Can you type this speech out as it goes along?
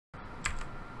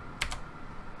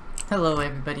Hello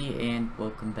everybody and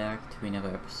welcome back to another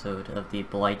episode of the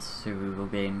Blitz survival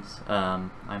games.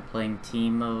 I'm playing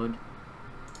team mode,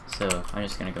 so I'm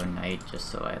just gonna go night just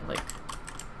so I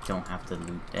don't have to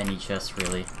loot any chests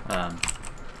really. I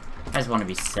just want to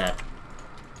be set.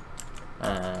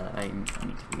 I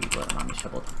need to read what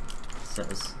MommysTrouble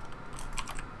says.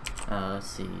 Let's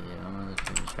see, one of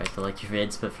those tries to like your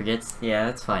vids but forgets. Yeah,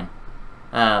 that's fine.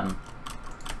 I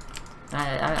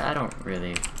don't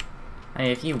really. I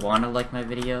mean, if you want to like my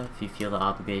video, if you feel the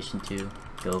obligation to,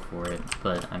 go for it.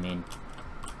 But, I mean,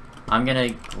 I'm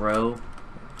gonna grow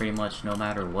pretty much no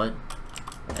matter what.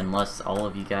 Unless all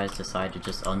of you guys decide to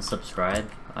just unsubscribe.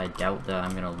 I doubt that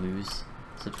I'm gonna lose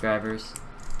subscribers.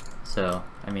 So,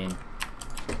 I mean,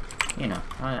 you know,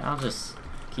 I'll just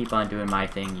keep on doing my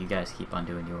thing, you guys keep on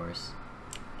doing yours.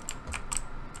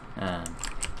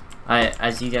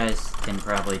 As you guys can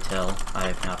probably tell, I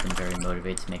have not been very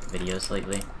motivated to make videos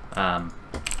lately.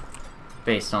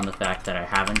 Based on the fact that I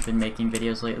haven't been making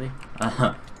videos lately.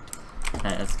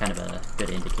 That's kind of a good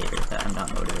indicator that I'm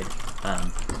not motivated.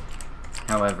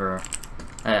 However,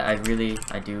 I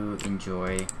do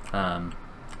enjoy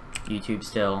YouTube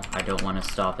still. I don't want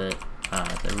to stop it.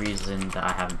 The reason that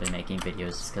I haven't been making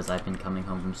videos is because I've been coming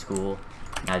home from school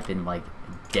and I've been like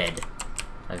dead.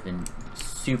 I've been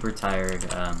super tired,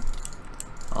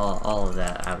 all of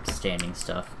that outstanding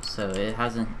stuff. So it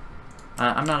hasn't.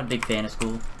 I'm not a big fan of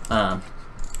school,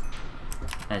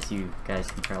 as you guys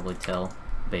can probably tell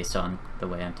based on the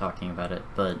way I'm talking about it,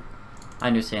 but I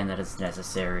understand that it's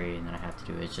necessary and that I have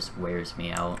to do it. It just wears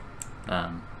me out.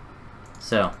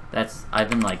 So I've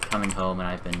been like coming home and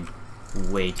I've been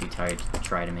way too tired to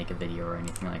try to make a video or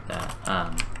anything like that.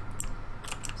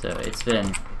 So it's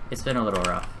been a little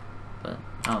rough, but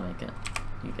I'll make it.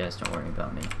 You guys don't worry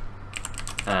about me.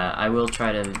 I will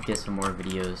try to get some more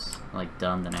videos like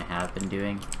done than I have been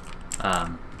doing. Yeah.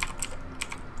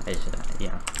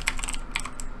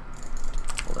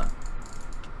 Hold on.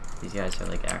 These guys are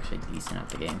like actually decent at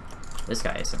the game. This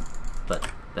guy isn't,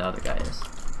 but the other guy is.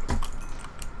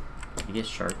 You get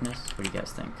sharpness? What do you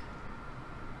guys think?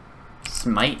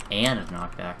 Smite and a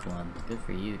knockback one. Good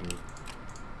for you, dude.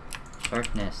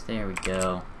 Sharpness. There we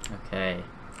go. Okay.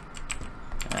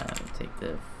 Take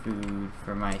the food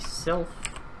for myself.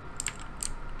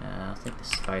 I'll take the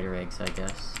spider eggs, I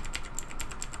guess.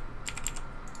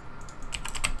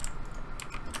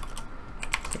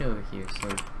 Get over here,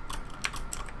 sword.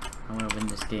 I want to win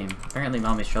this game. Apparently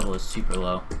MommysTrouble is super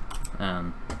low.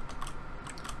 I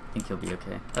think he'll be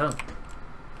okay. Oh!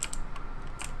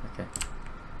 Okay.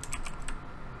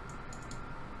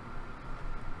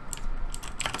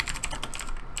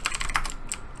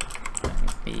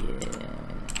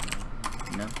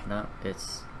 No,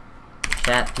 it's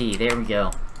chat P. There we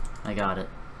go. I got it.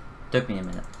 Took me a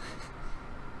minute.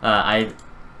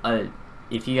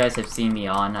 If you guys have seen me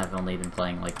on, I've only been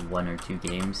playing like 1 or 2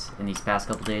 games in these past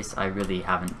couple days. I really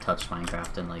haven't touched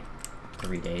Minecraft in like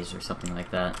 3 days or something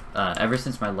like that. Ever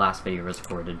since my last video was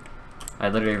recorded. I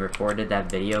literally recorded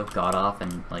that video, got off,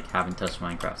 and like haven't touched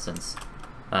Minecraft since.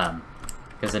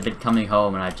 Because I've been coming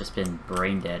home and I've just been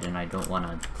brain dead and I don't want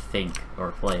to think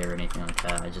or play or anything like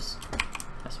that. I just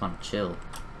want to chill.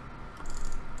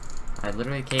 I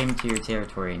literally came to your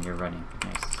territory and you're running.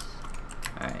 Nice.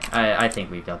 Alright, I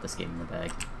think we've got this game in the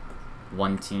bag.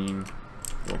 One team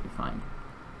will be fine.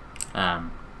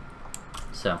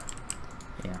 So,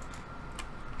 yeah.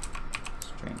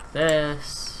 Let's drink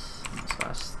this.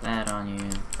 Slash that on you.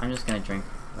 I'm just gonna drink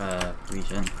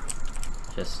regen.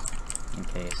 Just in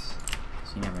case.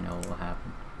 So you never know what will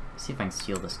happen. Let's see if I can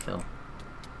steal this kill.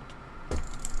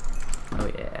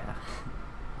 Oh yeah.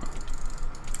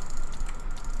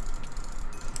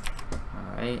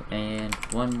 Alright, and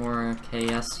one more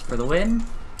KS for the win.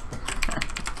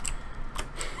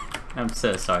 I'm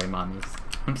so sorry, mommies.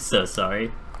 I'm so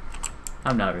sorry.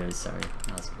 I'm not really sorry.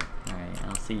 That's good. Alright,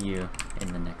 I'll see you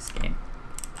in the next game.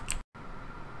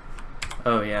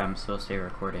 Oh yeah, I'm supposed to be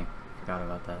recording. Forgot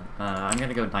about that. I'm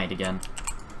gonna go night again.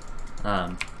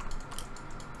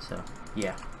 So,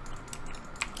 yeah.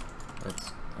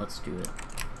 Let's do it.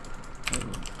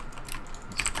 Ooh.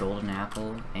 It's golden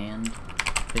apple and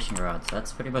fishing rods.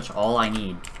 That's pretty much all I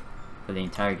need for the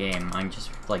entire game. I'm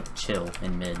just like chill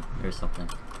in mid or something.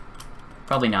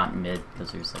 Probably not in mid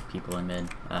because there's like people in mid.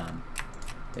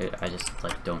 I just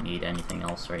like don't need anything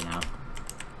else right now.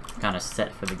 I'm kind of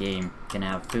set for the game. Gonna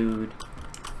have food,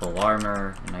 full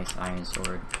armor, a nice iron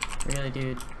sword. Really,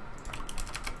 dude?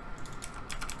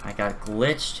 I got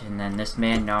glitched and then this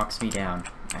man knocks me down.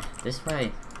 This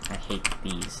way, I hate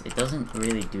these. It doesn't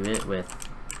really do it with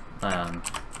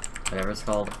whatever it's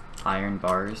called, iron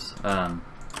bars.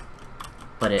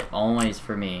 but it always,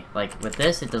 for me, like, with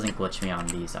this, it doesn't glitch me on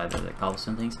these either, the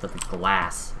cobblestone things, but the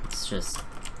glass, it's just,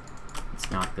 it's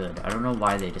not good. I don't know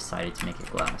why they decided to make it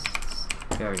glass. It's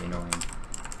very annoying.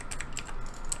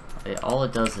 All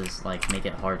it does is, like, make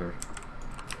it harder.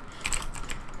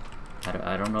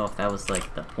 I don't know if that was,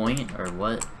 like, the point or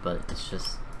what, but it's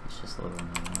just a little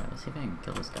annoying. Alright, let's see if I can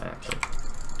kill this guy, actually.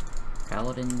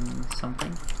 Paladin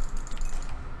something?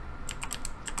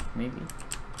 Maybe?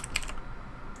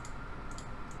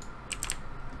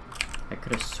 I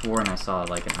could have sworn I saw,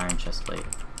 like, an iron chest plate.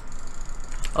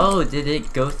 Oh, did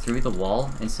it go through the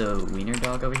wall? And so Wiener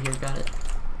Dog over here got it?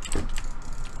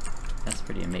 That's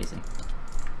pretty amazing.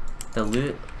 The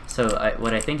loot... So,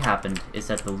 what I think happened is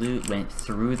that the loot went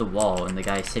through the wall, and the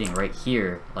guy sitting right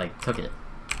here, like, took it.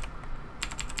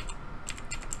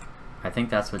 I think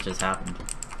that's what just happened.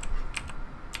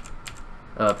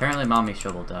 Oh, apparently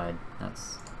MommysTrouble died.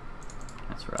 That's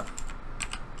rough.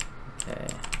 Okay,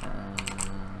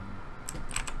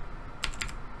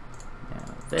 now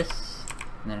this,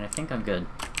 and then I think I'm good.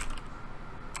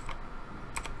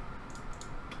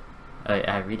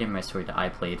 I renamed my sword to I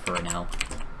played for right now.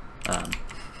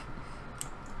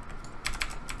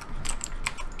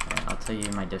 I'll tell you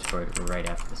my Discord right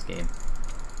after this game.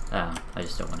 I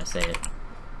just don't want to say it.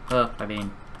 Well, I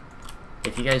mean,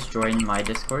 if you guys join my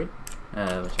Discord,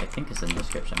 which I think is in the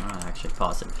description, I'm not actually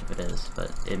positive if it is,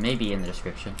 but it may be in the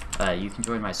description, you can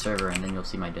join my server and then you'll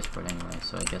see my Discord anyway,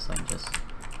 so I guess I can just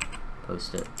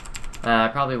post it. I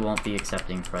probably won't be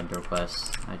accepting friend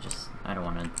requests. I don't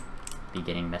want to be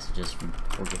getting messages from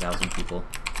 40,000 people.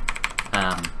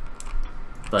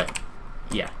 But,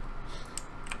 yeah.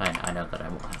 I know that I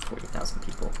won't have 40,000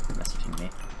 people messaging me.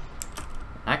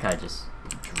 That guy just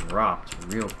dropped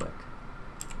real quick.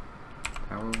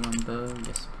 Power 1 bow,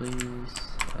 yes please.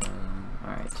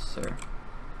 Alright, sir.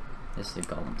 This is a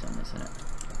Golem 10, isn't it?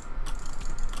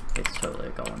 It's totally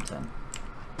a Golem 10.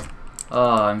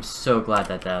 Oh, I'm so glad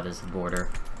that that is the border.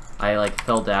 I, like,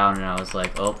 fell down and I was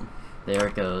like, oh, there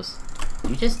it goes.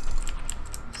 You just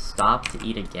stop to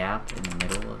eat a gap in the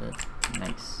middle of it?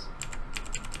 Nice.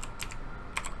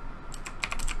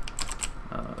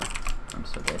 Oh, I'm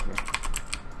so dead here.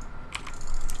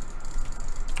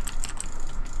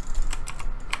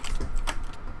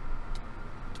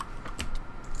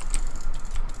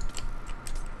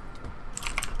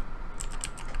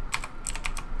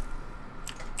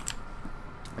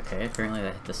 Okay, apparently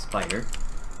that hit the spider.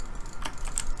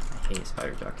 I hate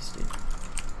spider jockeys, dude.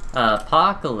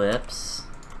 Apocalypse.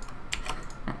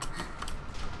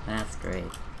 That's great.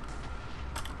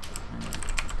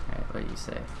 Alright, what do you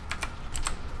say?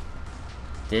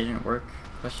 Didn't work?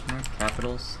 Question mark?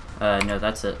 Capitals? No,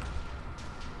 that's it.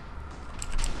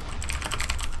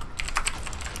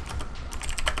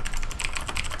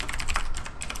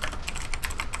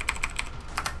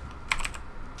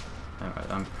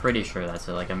 I'm pretty sure that's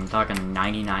it. Like, I'm talking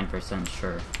 99%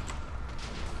 sure.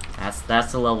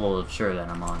 That's the level of sure that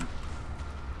I'm on.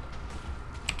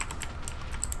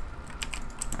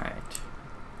 Alright.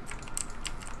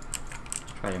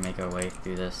 Let's try to make our way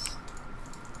through this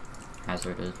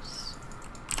hazardous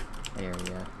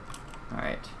area.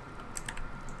 Alright.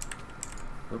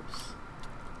 Oops.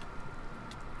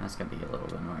 That's gonna be a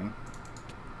little annoying.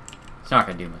 It's not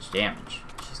gonna do much damage.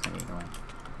 It's just gonna be annoying.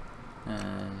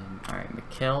 Alright,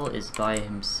 Mikkel is by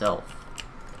himself.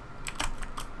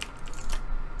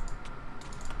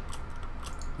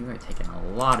 You are taking a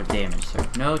lot of damage, sir.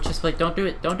 No, just like, don't do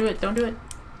it, don't do it, don't do it!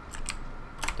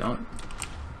 Don't.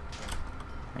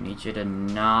 I need you to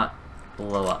not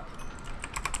blow up.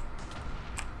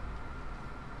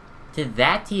 Did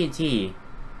that TNT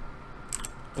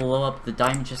blow up the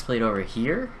diamond chest plate over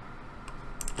here?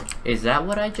 Is that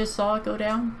what I just saw go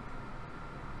down?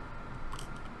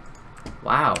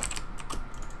 Wow.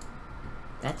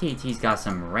 That TNT's got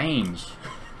some range.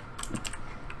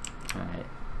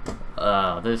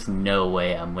 Alright. There's no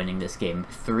way I'm winning this game.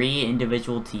 3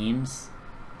 individual teams?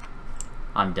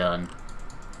 I'm done.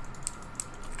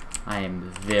 I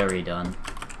am very done.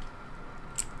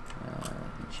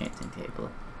 Enchanting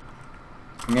table.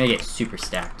 I'm gonna get super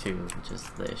stacked too, which is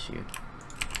the issue.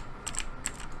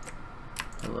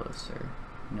 Hello, sir.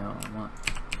 No, I want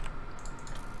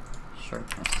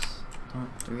sharpness. Don't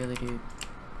really, dude.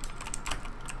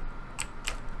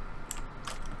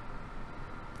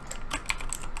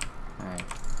 Alright.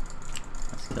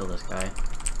 Let's kill this guy.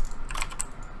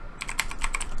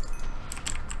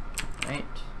 Right.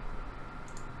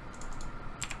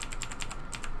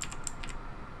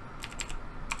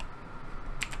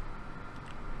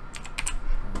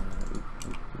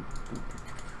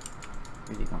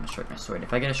 Really want to sharpen my sword.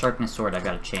 If I get a sharpened sword, I've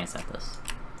got a chance at this.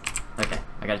 Okay,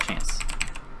 I got a chance.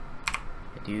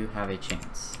 I do have a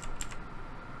chance.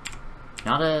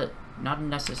 Not a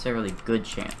necessarily good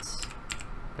chance,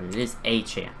 but it is a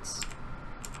chance.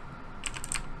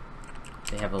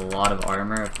 They have a lot of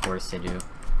armor, of course they do.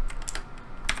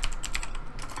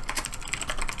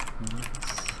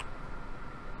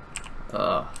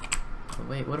 Oh,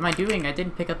 wait, what am I doing? I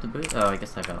didn't pick up the boot. Oh, I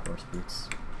guess I got horse boots.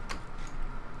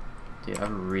 Dude, I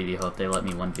really hope they let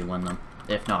me 1v1 them.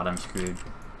 If not, I'm screwed.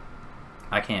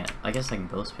 I can't. I guess I can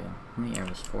bow spam. How many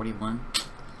arrows? 41?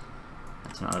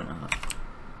 That's not enough.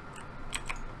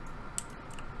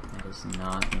 That is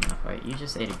not enough. Alright, you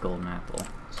just ate a golden apple.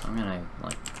 So I'm gonna,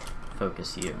 like,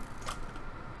 focus you.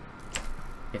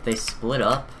 If they split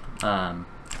up, then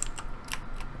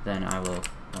I will,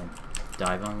 like,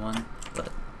 dive on one. But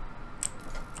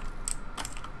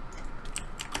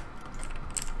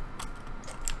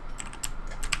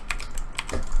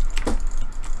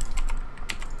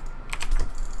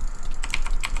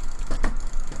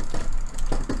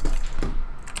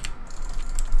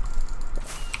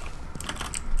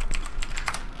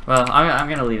well, I'm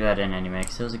gonna leave that in anyway,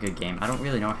 because it was a good game. I don't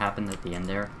really know what happened at the end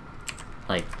there.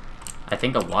 Like, I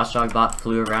think a watchdog bot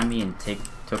flew around me and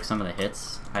took some of the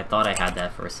hits. I thought I had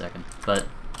that for a second, but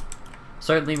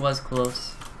certainly was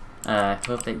close. I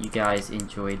hope that you guys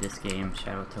enjoyed this game.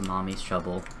 Shout out to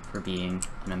MommysTrouble for being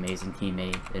an amazing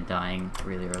teammate and dying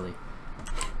really early.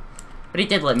 But he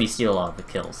did let me steal all the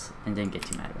kills and didn't get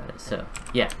too mad about it. So,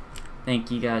 yeah.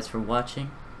 Thank you guys for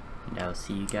watching. And I will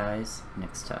see you guys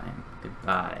next time.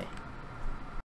 Goodbye.